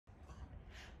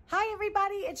Hi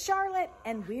everybody, it's Charlotte,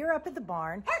 and we're up at the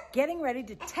barn getting ready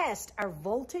to test our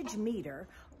voltage meter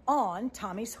on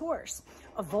Tommy's horse.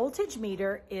 A voltage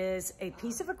meter is a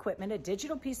piece of equipment, a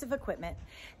digital piece of equipment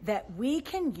that we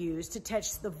can use to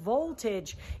test the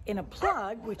voltage in a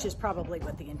plug, which is probably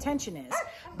what the intention is.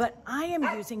 But I am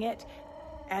using it,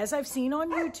 as I've seen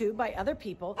on YouTube by other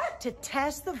people, to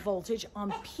test the voltage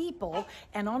on people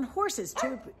and on horses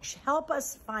to help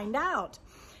us find out,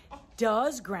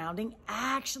 does grounding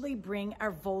actually bring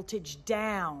our voltage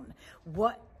down?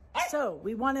 So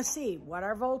we want to see what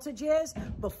our voltage is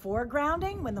before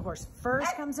grounding, when the horse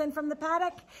first comes in from the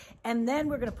paddock, and then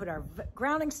we're going to put our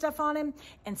grounding stuff on him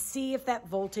and see if that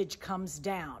voltage comes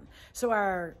down. So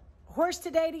our horse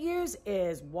today to use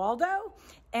is Waldo,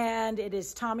 and it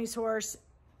is Tommy's horse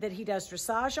that he does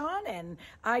dressage on, and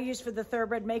I used for the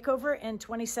thoroughbred makeover in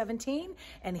 2017,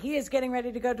 and he is getting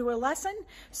ready to go to a lesson.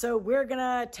 So we're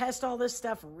gonna test all this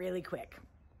stuff really quick.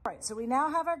 All right, so we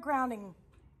now have our grounding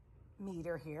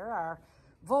meter here, our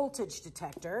voltage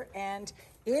detector, and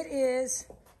it is,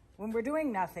 when we're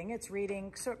doing nothing, it's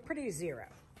reading pretty zero.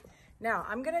 Now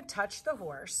I'm gonna touch the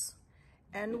horse,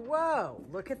 and whoa,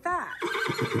 look at that.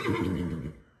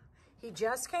 He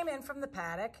just came in from the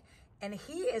paddock, and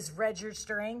he is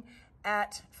registering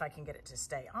at, if I can get it to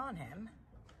stay on him.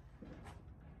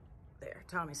 There,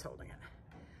 Tommy's holding it.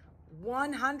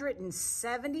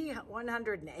 170,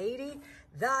 180.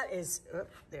 That is, oh,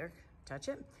 there, touch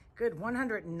it. Good,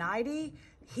 190.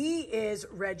 He is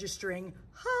registering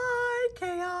high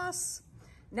chaos.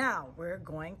 Now we're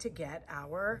going to get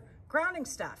our grounding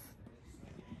stuff.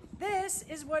 This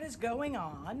is what is going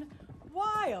on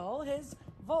while his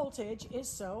voltage is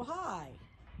so high.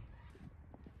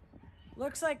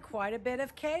 Looks like quite a bit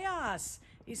of chaos.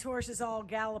 These horses all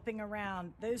galloping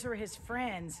around. Those are his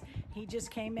friends. He just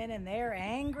came in and they're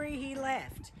angry he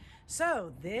left.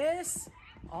 So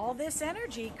all this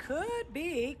energy could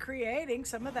be creating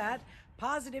some of that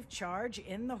positive charge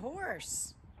in the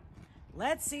horse.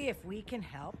 Let's see if we can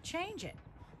help change it.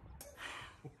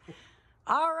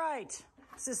 All right,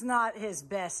 this is not his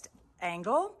best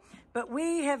angle, but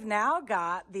we have now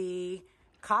got the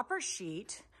copper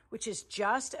sheet, which is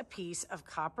just a piece of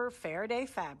copper Faraday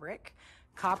fabric,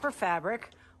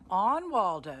 on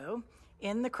Waldo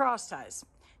in the cross ties.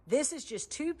 This is just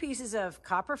two pieces of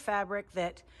copper fabric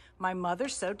that my mother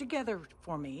sewed together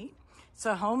for me. It's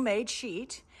a homemade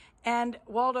sheet, and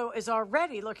Waldo is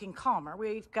already looking calmer.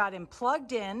 We've got him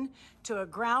plugged in to a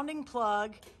grounding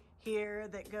plug here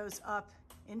that goes up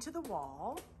into the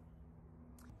wall.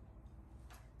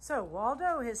 So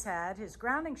Waldo has had his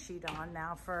grounding sheet on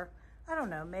now for, I don't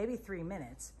know, maybe 3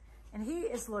 minutes, and he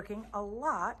is looking a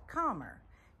lot calmer.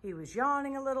 He was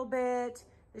yawning a little bit.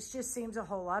 This just seems a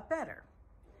whole lot better.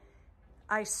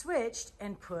 I switched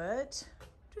and put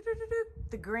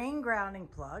the green grounding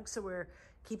plug, so we're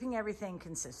keeping everything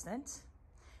consistent.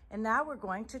 And now we're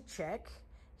going to check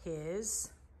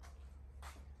his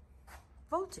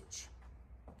voltage.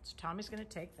 So Tommy's going to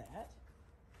take that.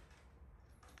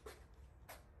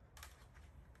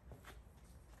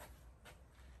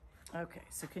 Okay,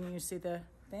 so can you see the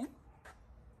thing?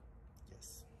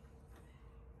 Yes.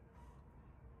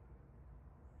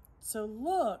 So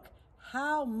look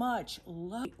how much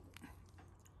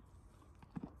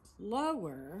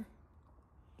lower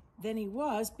than he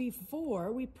was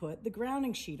before we put the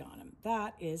grounding sheet on him.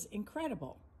 That is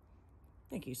incredible.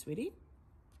 Thank you, sweetie.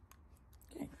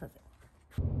 Okay, perfect.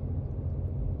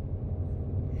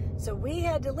 So we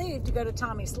had to leave to go to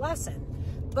Tommy's lesson,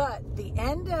 but the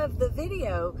end of the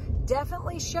video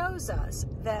definitely shows us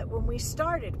that when we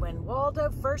started, when Waldo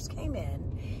first came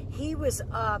in, he was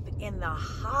up in the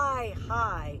high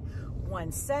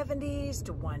 170s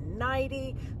to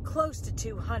 190, close to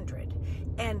 200.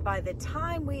 And by the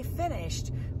time we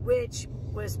finished, which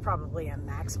was probably a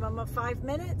maximum of 5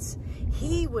 minutes,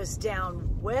 he was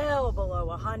down well below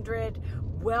 100,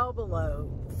 well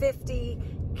below 50,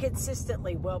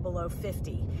 consistently well below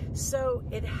 50. So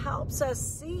it helps us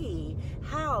see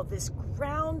how this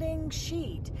grounding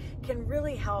sheet can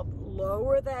really help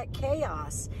lower that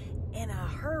chaos in a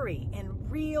hurry, in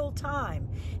real time.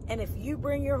 And if you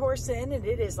bring your horse in and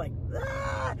it is like,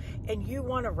 ah, and you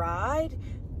want to ride,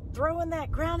 throwing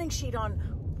that grounding sheet on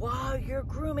while you're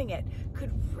grooming it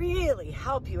could really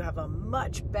help you have a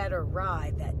much better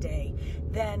ride that day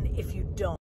than if you don't.